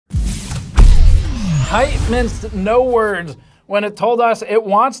Hyte minced no words when it told us it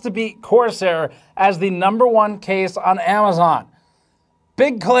wants to beat Corsair as the #1 case on Amazon.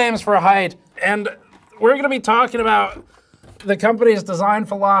 Big claims for Hyte, and we're going to be talking about the company's design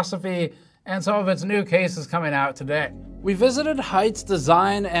philosophy and some of its new cases coming out today. We visited Hyte's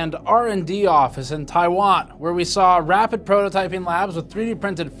design and R&D office in Taiwan, where we saw rapid prototyping labs with 3D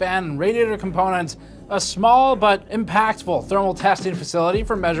printed fan and radiator components, a small but impactful thermal testing facility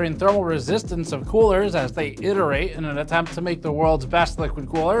for measuring thermal resistance of coolers as they iterate in an attempt to make the world's best liquid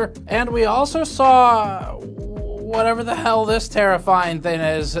cooler. And we also saw whatever the hell this terrifying thing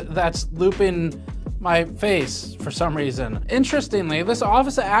is that's looping my face for some reason. Interestingly, this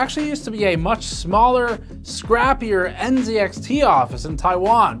office actually used to be a much smaller, scrappier NZXT office in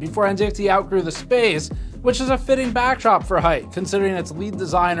Taiwan before NZXT outgrew the space, which is a fitting backdrop for Hyte, considering its lead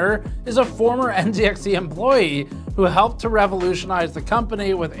designer is a former NZXT employee who helped to revolutionize the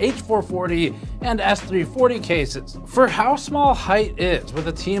company with H440 and S340 cases. For how small Hyte is, with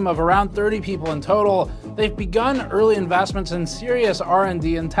a team of around 30 people in total, they've begun early investments in serious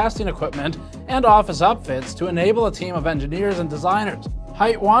R&D and testing equipment and office upfits to enable a team of engineers and designers.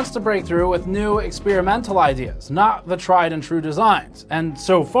 Hyte wants to break through with new experimental ideas, not the tried and true designs, and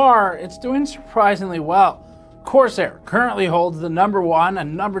so far, it's doing surprisingly well. Corsair currently holds the #1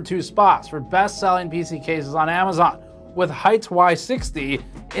 and #2 spots for best-selling PC cases on Amazon, with Hyte's Y40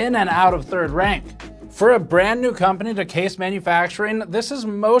 in and out of third rank. For a brand new company to case manufacturing, this is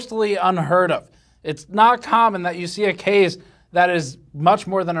mostly unheard of. It's not common that you see a case that is much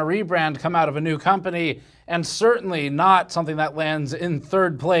more than a rebrand come out of a new company, and certainly not something that lands in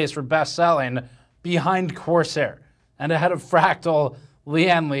third place for best-selling behind Corsair and ahead of Fractal,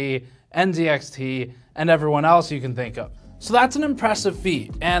 Lianli, NZXT, and everyone else you can think of. So that's an impressive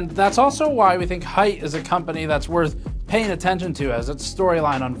feat, and that's also why we think Hyte is a company that's worth paying attention to as its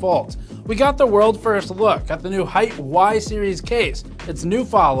storyline unfolds. We got the world-first look at the new Hyte Y series case, its new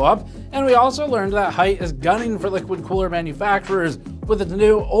follow-up, and we also learned that Hyte is gunning for liquid cooler manufacturers with its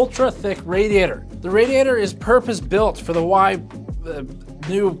new ultra-thick radiator. The radiator is purpose-built for the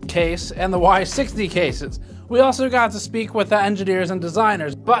new case and the Y60 cases. We also got to speak with the engineers and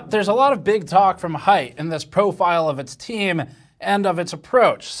designers, but there's a lot of big talk from Hyte in this profile of its team and of its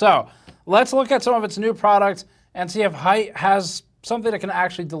approach. So let's look at some of its new products and see if Hyte has something that can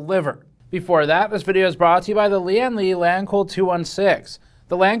actually deliver. Before that, this video is brought to you by the Lianli LandCool 216.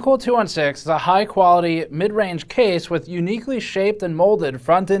 The LandCool 216 is a high-quality, mid-range case with uniquely shaped and molded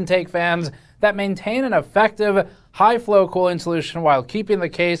front intake fans that maintain an effective, high-flow cooling solution while keeping the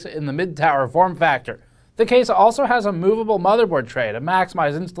case in the mid-tower form factor. The case also has a movable motherboard tray to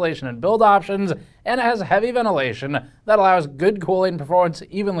maximize installation and build options, and it has heavy ventilation that allows good cooling performance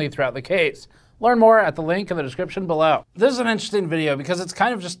evenly throughout the case. Learn more at the link in the description below. This is an interesting video because it's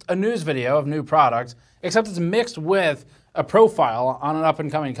kind of just a news video of new products, except it's mixed with a profile on an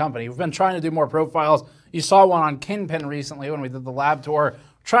up-and-coming company. We've been trying to do more profiles. You saw one on Kingpin recently when we did the lab tour,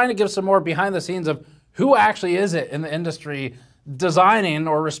 trying to give some more behind the scenes of who actually is it in the industry designing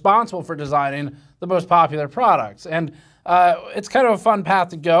or responsible for designing the most popular products. And it's kind of a fun path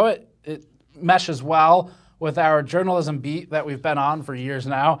to go. It meshes well with our journalism beat that we've been on for years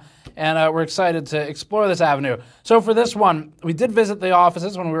now, and we're excited to explore this avenue. So for this one, we did visit the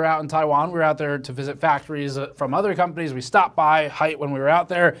offices when we were out in Taiwan. We were out there to visit factories from other companies. We stopped by Hyte when we were out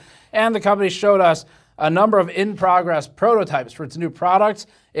there, and the company showed us a number of in-progress prototypes for its new products.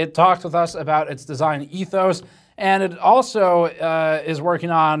 It talked with us about its design ethos, and it also is working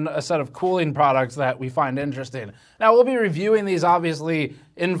on a set of cooling products that we find interesting. Now, we'll be reviewing these obviously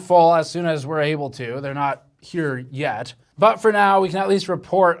in full as soon as we're able to. They're not here yet. But for now, we can at least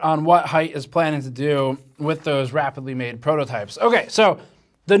report on what Hyte is planning to do with those rapidly made prototypes. Okay, so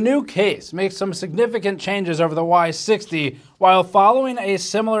the new case makes some significant changes over the Y60 while following a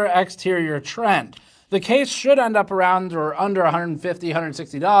similar exterior trend. The case should end up around or under $150,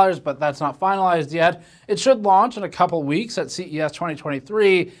 $160, but that's not finalized yet. It should launch in a couple weeks at CES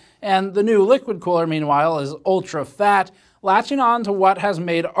 2023, and the new liquid cooler, meanwhile, is ultra fat, latching on to what has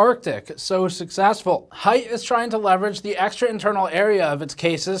made Arctic so successful. Hyte is trying to leverage the extra internal area of its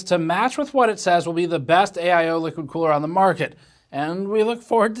cases to match with what it says will be the best AIO liquid cooler on the market. And we look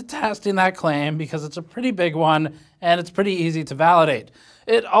forward to testing that claim because it's a pretty big one and it's pretty easy to validate.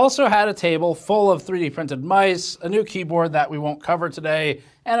 It also had a table full of 3D printed mice, a new keyboard that we won't cover today,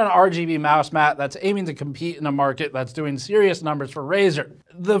 and an RGB mouse mat that's aiming to compete in a market that's doing serious numbers for Razer.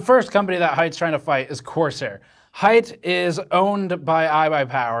 The first company that Hyte's trying to fight is Corsair. Hyte is owned by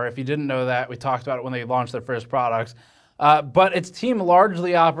iBuyPower. If you didn't know that, we talked about it when they launched their first products. But its team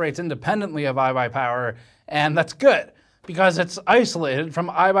largely operates independently of iBuyPower, and that's good. because it's isolated from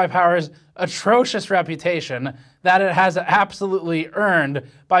iBuyPower's atrocious reputation that it has absolutely earned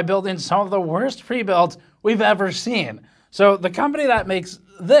by building some of the worst pre-builds we've ever seen. So the company that makes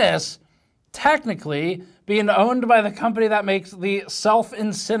this, technically being owned by the company that makes the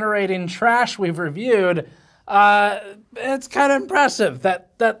self-incinerating trash we've reviewed, it's kind of impressive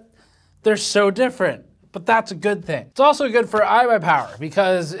that they're so different. But that's a good thing. It's also good for iBuyPower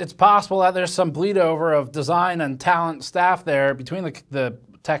because it's possible that there's some bleed over of design and talent staff there between the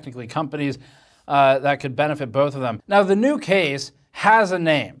technically companies that could benefit both of them. Now, the new case has a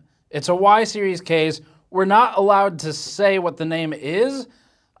name. It's a Y series case. We're not allowed to say what the name is,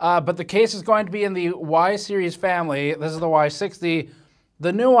 but the case is going to be in the Y series family. This is the Y60.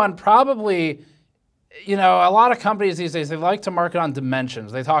 The new one probably, you know, a lot of companies these days, they like to market on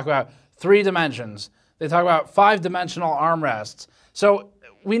dimensions. They talk about 3 dimensions. They talk about 5-dimensional armrests. So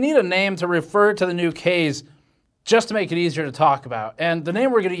we need a name to refer to the new case just to make it easier to talk about. And the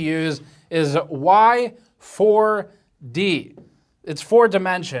name we're going to use is Y4D. It's 4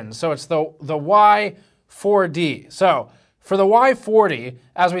 dimensions, so it's the Y4D. So for the Y40,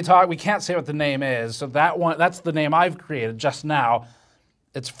 as we talk, we can't say what the name is. So that's the name I've created just now.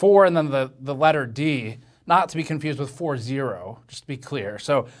 It's 4 and then the letter D, not to be confused with 40, just to be clear.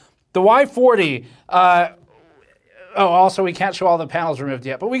 So the Y40, also we can't show all the panels removed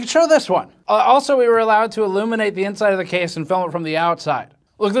yet, but we can show this one. Also, we were allowed to illuminate the inside of the case and film it from the outside.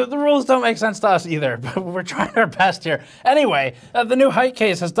 Look, the rules don't make sense to us either, but we're trying our best here. Anyway, the new Hyte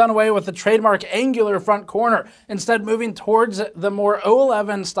case has done away with the trademark angular front corner, instead moving towards the more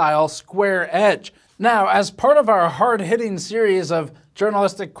 011 style square edge. Now, as part of our hard-hitting series of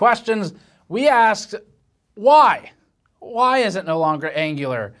journalistic questions, we asked, why? Why is it no longer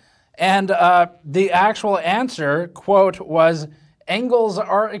angular? And the actual answer, quote, was, angles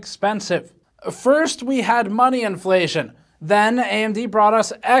are expensive. First, we had money inflation. Then AMD brought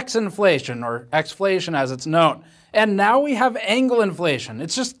us X-inflation, or Xflation as it's known. And now we have angle inflation.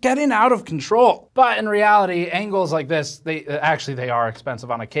 It's just getting out of control. But in reality, angles like this, they are expensive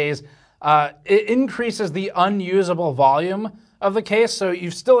on a case. It increases the unusable volume of the case, so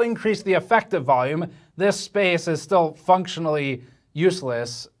you've still increased the effective volume. This space is still functionally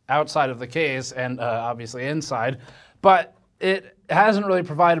useless outside of the case and obviously inside, but it hasn't really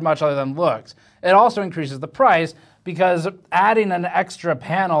provided much other than looks. It also increases the price because adding an extra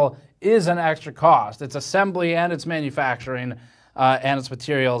panel is an extra cost. It's assembly and it's manufacturing and it's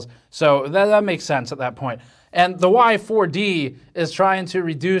materials, so that makes sense at that point. And the Y4D is trying to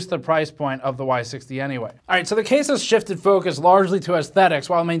reduce the price point of the Y60 anyway. All right, so the case has shifted focus largely to aesthetics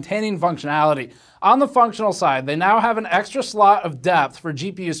while maintaining functionality. On the functional side, they now have an extra slot of depth for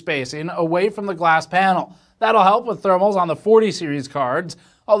GPU spacing away from the glass panel. That'll help with thermals on the 40 series cards,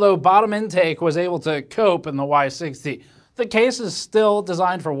 although bottom intake was able to cope in the Y60. The case is still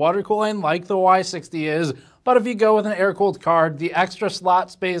designed for water cooling like the Y60 is, but if you go with an air-cooled card, the extra slot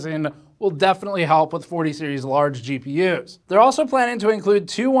spacing will definitely help with 40 series large GPUs. They're also planning to include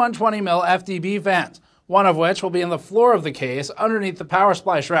 2 120mm FDB fans, one of which will be in the floor of the case underneath the power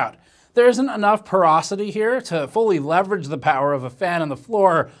supply shroud. There isn't enough porosity here to fully leverage the power of a fan in the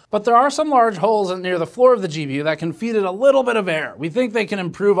floor, but there are some large holes near the floor of the GPU that can feed it a little bit of air. We think they can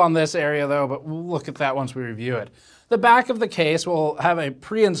improve on this area though, but we'll look at that once we review it. The back of the case will have a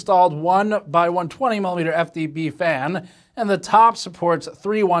pre-installed 1 by 120mm FDB fan, and the top supports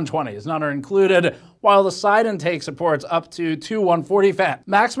 3 120s, none are included, while the side intake supports up to 2 140 fans.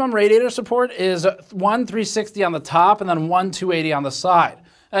 Maximum radiator support is 1 360 on the top and then 1 280 on the side.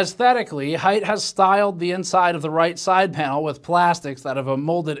 Aesthetically, Hyte has styled the inside of the right side panel with plastics that have a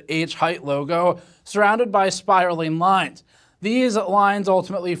molded H Hyte logo surrounded by spiraling lines. These lines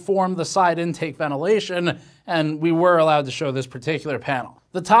ultimately form the side intake ventilation, and we were allowed to show this particular panel.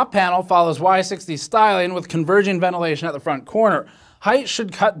 The top panel follows Y60 styling with converging ventilation at the front corner. Hyte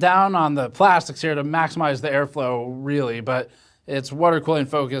should cut down on the plastics here to maximize the airflow, really, but it's water cooling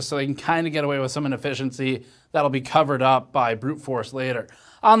focused, so they can kind of get away with some inefficiency that'll be covered up by brute force later.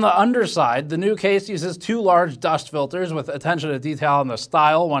 On the underside, the new case uses 2 large dust filters with attention to detail on the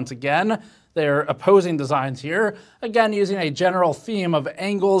style once again. They're opposing designs here, again using a general theme of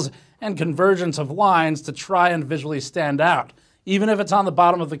angles and convergence of lines to try and visually stand out, even if it's on the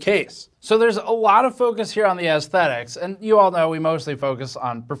bottom of the case. So there's a lot of focus here on the aesthetics, and you all know we mostly focus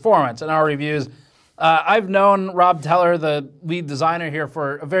on performance in our reviews. I've known Rob Teller, the lead designer here,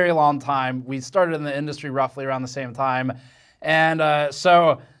 for a very long time. We started in the industry roughly around the same time, and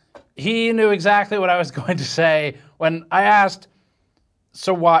so he knew exactly what I was going to say when I asked,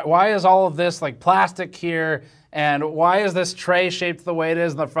 so why is all of this like plastic here, and why is this tray shaped the way it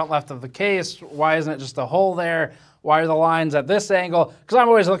is in the front left of the case? Why isn't it just a hole there? Why are the lines at this angle? Because I'm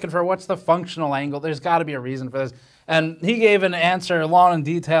always looking for what's the functional angle. There's got to be a reason for this. And he gave an answer long and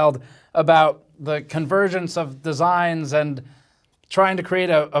detailed about the convergence of designs and trying to create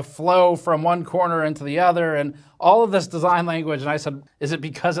a flow from one corner into the other and all of this design language. And I said, is it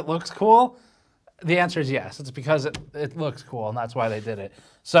because it looks cool? The answer is yes. It's because it looks cool, and that's why they did it.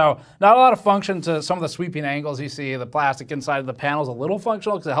 So not a lot of function to some of the sweeping angles you see. The plastic inside of the panel is a little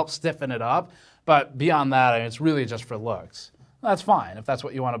functional because it helps stiffen it up. But beyond that, I mean, it's really just for looks. That's fine if that's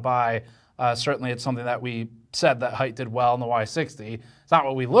what you want to buy. Certainly it's something that we said that Hyte did well in the Y60. It's not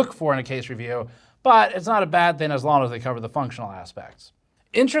what we look for in a case review, but it's not a bad thing as long as they cover the functional aspects.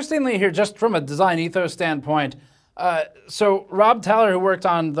 Interestingly here, just from a design ethos standpoint, so Rob Teller, who worked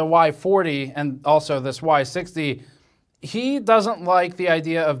on the Y40 and also this Y60, he doesn't like the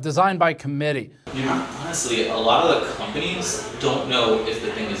idea of design by committee. You know, honestly, a lot of the companies don't know if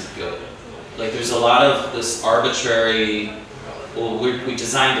the thing is good. Like, there's a lot of this arbitrary, well, we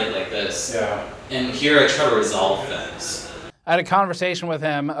designed it like this. Yeah. And here I try to resolve things. I had a conversation with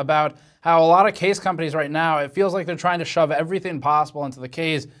him about how a lot of case companies right now, it feels like they're trying to shove everything possible into the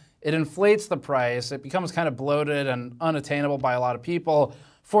case. It inflates the price. It becomes kind of bloated and unattainable by a lot of people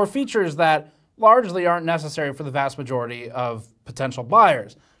for features that largely aren't necessary for the vast majority of potential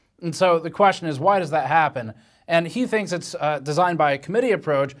buyers. And so the question is, why does that happen? And he thinks it's designed by a committee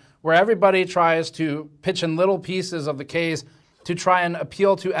approach where everybody tries to pitch in little pieces of the case to try and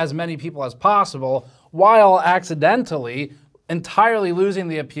appeal to as many people as possible while accidentally entirely losing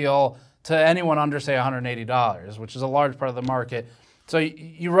the appeal to anyone under, say, $180, which is a large part of the market. So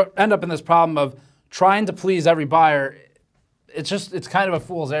you end up in this problem of trying to please every buyer. It's kind of a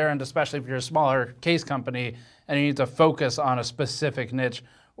fool's errand, especially if you're a smaller case company and you need to focus on a specific niche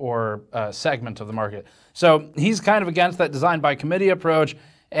or segment of the market. So he's kind of against that design by committee approach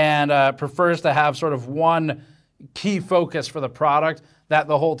and prefers to have sort of one key focus for the product that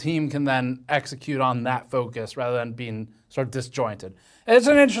the whole team can then execute on that focus rather than being sort of disjointed. It's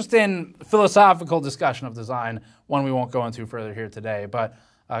an interesting philosophical discussion of design, one we won't go into further here today, but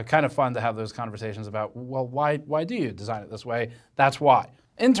kind of fun to have those conversations about, well, why do you design it this way? That's why.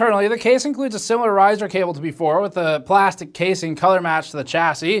 Internally, the case includes a similar riser cable to before with the plastic casing color matched to the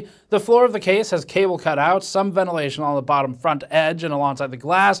chassis. The floor of the case has cable cutouts, some ventilation on the bottom front edge and alongside the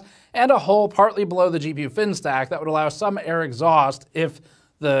glass, and a hole partly below the GPU fin stack that would allow some air exhaust if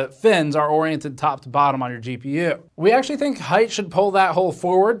the fins are oriented top to bottom on your GPU. We actually think Hyte should pull that hole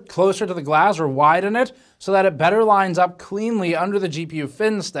forward, closer to the glass or widen it, so that it better lines up cleanly under the GPU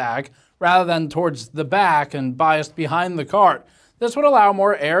fin stack, rather than towards the back and biased behind the card. This would allow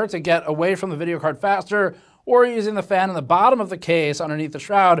more air to get away from the video card faster, or using the fan in the bottom of the case underneath the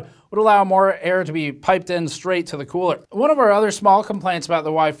shroud would allow more air to be piped in straight to the cooler. One of our other small complaints about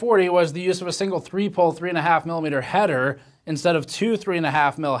the Y40 was the use of a single 3-pole 3.5mm header instead of two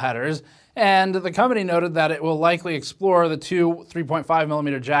 3.5mm headers, and the company noted that it will likely explore the two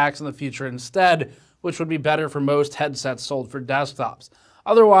 3.5mm jacks in the future instead, which would be better for most headsets sold for desktops.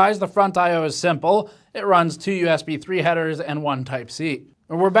 Otherwise, the front I/O is simple. It runs two USB 3 headers and one Type-C.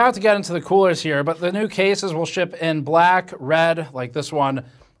 We're about to get into the coolers here, but the new cases will ship in black, red, like this one,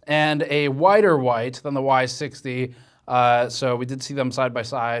 and a whiter white than the Y60. So we did see them side by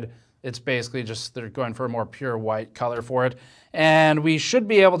side. It's basically just they're going for a more pure white color for it. And we should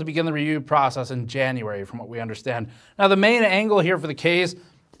be able to begin the review process in January from what we understand. Now the main angle here for the case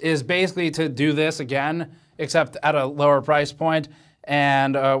is basically to do this again, except at a lower price point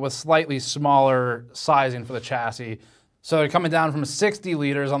and with slightly smaller sizing for the chassis. So they're coming down from 60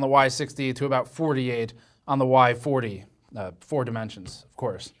 liters on the Y60 to about 48 on the Y40. 4 dimensions, of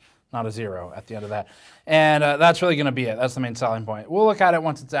course, not a 0 at the end of that. And that's really going to be it. That's the main selling point. We'll look at it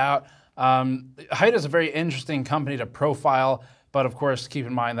once it's out. Hyte is a very interesting company to profile, but of course keep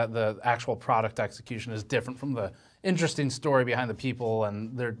in mind that the actual product execution is different from the interesting story behind the people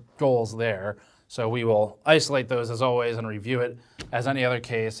and their goals there. So we will isolate those as always and review it as any other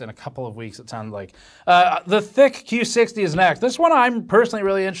case in a couple of weeks, it sounds like. The thick Q60 is next. This one I'm personally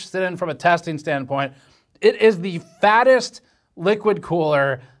really interested in from a testing standpoint. It is the fattest liquid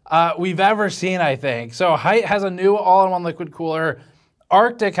cooler we've ever seen, I think. So Hyte has a new all-in-one liquid cooler.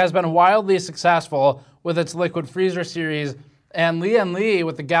 Arctic has been wildly successful with its liquid freezer series, and Lee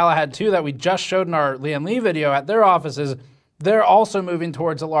with the Galahad 2 that we just showed in our Lee video at their offices, they're also moving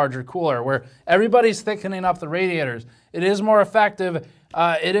towards a larger cooler where everybody's thickening up the radiators. It is more effective.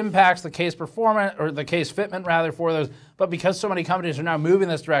 It impacts the case performance, or the case fitment rather, for those. But because so many companies are now moving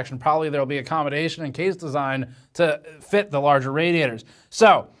this direction, probably there'll be accommodation in case design to fit the larger radiators.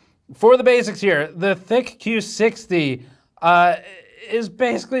 So for the basics here, the thick Q60 is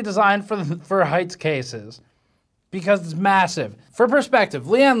basically designed for Hyte's cases. because it's massive. For perspective,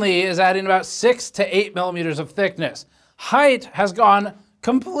 Lian Li is adding about 6 to 8 millimeters of thickness. Hyte has gone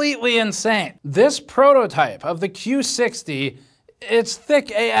completely insane. This prototype of the Q60, it's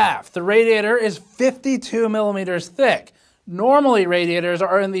thick AF. The radiator is 52 millimeters thick. Normally radiators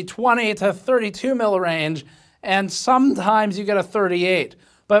are in the 20 to 32 mil range, and sometimes you get a 38,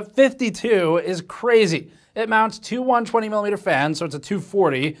 but 52 is crazy. It mounts two 120 millimeter fans, so it's a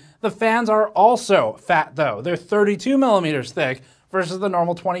 240. The fans are also fat though. They're 32 millimeters thick versus the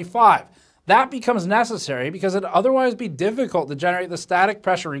normal 25. That becomes necessary because it'd otherwise be difficult to generate the static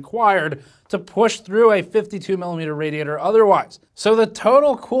pressure required to push through a 52 millimeter radiator otherwise. So the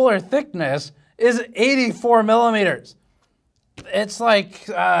total cooler thickness is 84 millimeters. It's like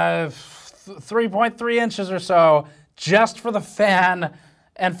 3.3 inches or so just for the fan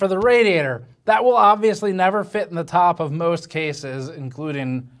and for the radiator. That will obviously never fit in the top of most cases,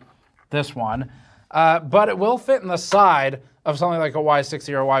 including this one, but it will fit in the side of something like a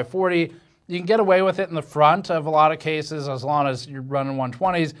Y60 or a Y40. You can get away with it in the front of a lot of cases as long as you're running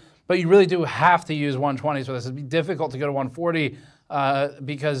 120s, but you really do have to use 120s for this. It'd be difficult to go to 140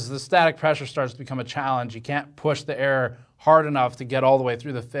 because the static pressure starts to become a challenge. You can't push the air hard enough to get all the way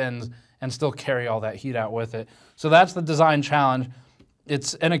through the fins and still carry all that heat out with it. So that's the design challenge.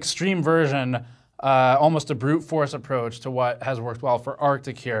 It's an extreme version, almost a brute force approach to what has worked well for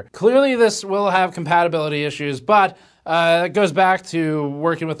Arctic here. Clearly this will have compatibility issues, but it goes back to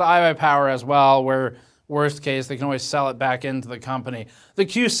working with the AIO power as well, where worst case, they can always sell it back into the company. The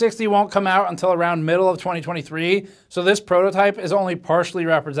Q60 won't come out until around middle of 2023, so this prototype is only partially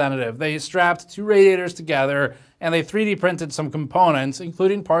representative. They strapped two radiators together and they 3D printed some components,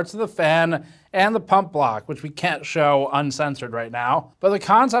 including parts of the fan and the pump block, which we can't show uncensored right now. But the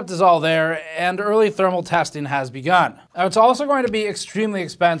concept is all there, and early thermal testing has begun. Now, it's also going to be extremely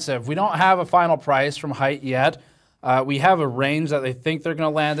expensive. We don't have a final price from Hyte yet. We have a range that they think they're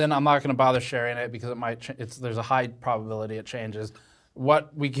going to land in. I'm not going to bother sharing it because it might. There's a high probability it changes.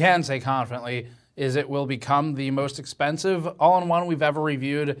 What we can say confidently is it will become the most expensive all-in-one we've ever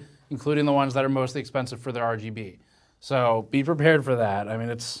reviewed, including the ones that are mostly expensive for their RGB. So be prepared for that. I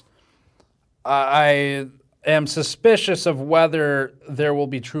mean, I am suspicious of whether there will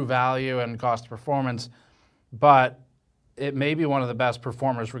be true value and cost performance, but it may be one of the best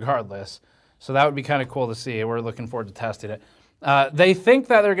performers regardless. So that would be kind of cool to see. We're looking forward to testing it. They think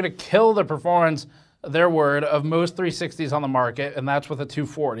that they're going to kill the performance, their word, of most 360s on the market, and that's with a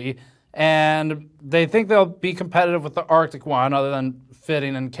 240. And they think they'll be competitive with the Arctic one, other than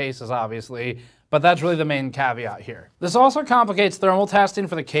fitting in cases, obviously. But that's really the main caveat here. This also complicates thermal testing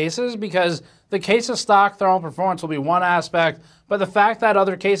for the cases because the case's stock thermal performance will be one aspect, but the fact that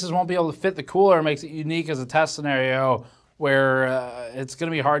other cases won't be able to fit the cooler makes it unique as a test scenario where it's going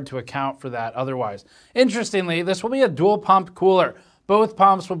to be hard to account for that otherwise. Interestingly, this will be a dual pump cooler. Both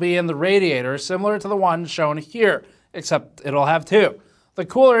pumps will be in the radiator, similar to the one shown here, except it'll have two. The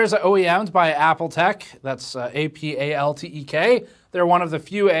cooler is OEM'd by AppleTech, that's APALTEK. They're one of the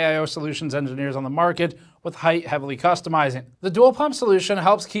few AIO solutions engineers on the market, with Hyte heavily customizing. The dual pump solution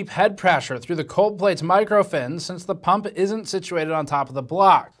helps keep head pressure through the cold plate's microfins since the pump isn't situated on top of the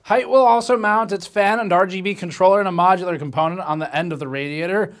block. Hyte will also mount its fan and RGB controller in a modular component on the end of the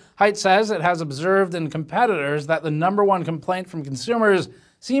radiator. Hyte says it has observed in competitors that the #1 complaint from consumers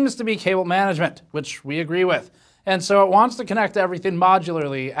seems to be cable management, which we agree with. And so it wants to connect everything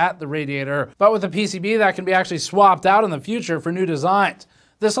modularly at the radiator, but with a PCB that can be actually swapped out in the future for new designs.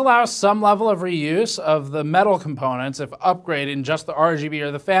 This allows some level of reuse of the metal components if upgrading just the RGB or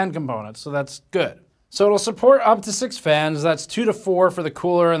the fan components, so that's good. So it'll support up to 6 fans, that's 2 to 4 for the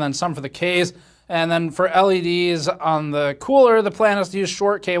cooler and then some for the case. And then for LEDs on the cooler, the plan is to use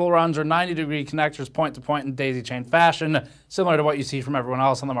short cable runs or 90-degree connectors point to point in daisy chain fashion, similar to what you see from everyone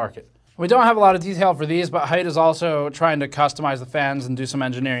else on the market. We don't have a lot of detail for these, but Hyte is also trying to customize the fans and do some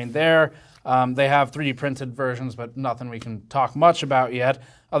engineering there. They have 3D printed versions, but nothing we can talk much about yet,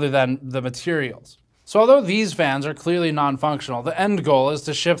 other than the materials. So although these fans are clearly non-functional, the end goal is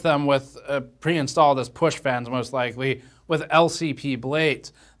to ship them with pre-installed as push fans, most likely, with LCP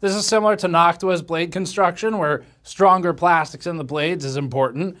blades. This is similar to Noctua's blade construction, where stronger plastics in the blades is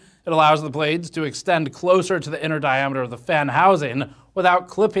important. It allows the blades to extend closer to the inner diameter of the fan housing without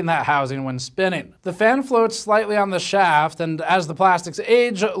clipping that housing when spinning. The fan floats slightly on the shaft, and as the plastics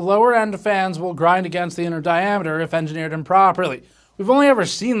age, lower end fans will grind against the inner diameter if engineered improperly. We've only ever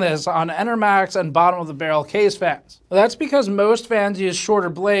seen this on Enermax and bottom of the barrel case fans. Well, that's because most fans use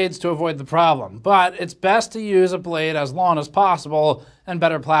shorter blades to avoid the problem, but it's best to use a blade as long as possible and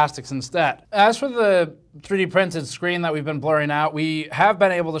better plastics instead. As for the 3D printed screen that we've been blurring out, we have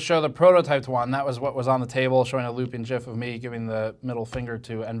been able to show the prototyped one. That was what was on the table, showing a looping GIF of me giving the middle finger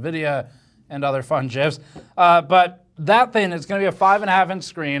to NVIDIA and other fun GIFs. But that thing is going to be a 5.5-inch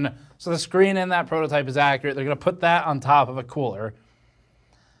screen, so the screen in that prototype is accurate. They're going to put that on top of a cooler.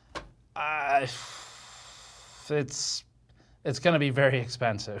 It's going to be very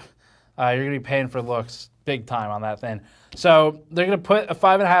expensive. You're going to be paying for looks big time on that thing. So they're going to put a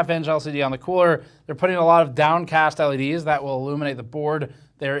 5.5-inch LCD on the cooler. They're putting a lot of downcast LEDs that will illuminate the board.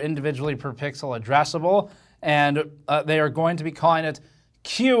 They're individually per pixel addressable, and they are going to be calling it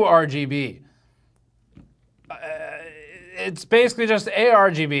QRGB. It's basically just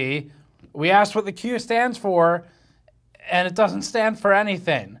ARGB. We asked what the Q stands for, and it doesn't stand for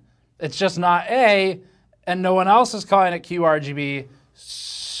anything. It's just not A, and no one else is calling it QRGB,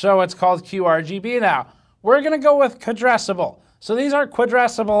 so it's called QRGB now. We're going to go with quadressable. So these are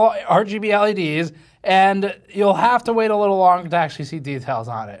quadressable RGB LEDs, and you'll have to wait a little longer to actually see details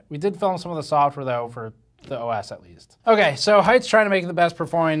on it. We did film some of the software, though, for the OS at least. Okay, so Hyte's trying to make the best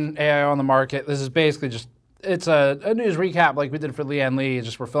performing AIO on the market. This is basically just, it's a news recap like we did for Leanne Lee,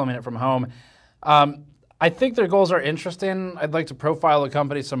 just we're filming it from home. I think their goals are interesting. I'd like to profile the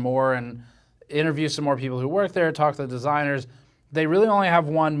company some more and interview some more people who work there, talk to the designers. They really only have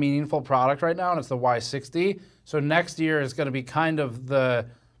one meaningful product right now, and it's the Y60. So next year is going to be kind of the,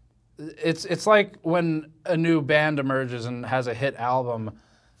 it's like when a new band emerges and has a hit album,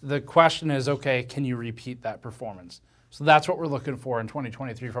 the question is, okay, can you repeat that performance? So that's what we're looking for in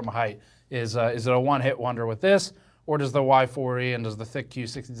 2023 from Hyte. Is it a one-hit wonder with this, or does the Y40 and does the thick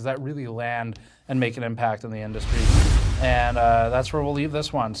Q60, does that really land and make an impact in the industry? And that's where we'll leave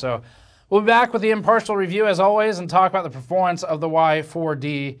this one. So we'll be back with the impartial review as always and talk about the performance of the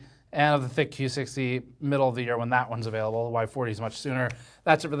Y4D and of the thick Q60 middle of the year when that one's available. The Y40 is much sooner.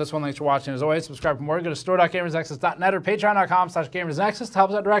 That's it for this one. Thanks for watching. As always, subscribe for more. Go to store.gamersnexus.net or patreon.com/gamersnexus to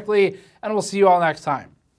help us out directly, and we'll see you all next time.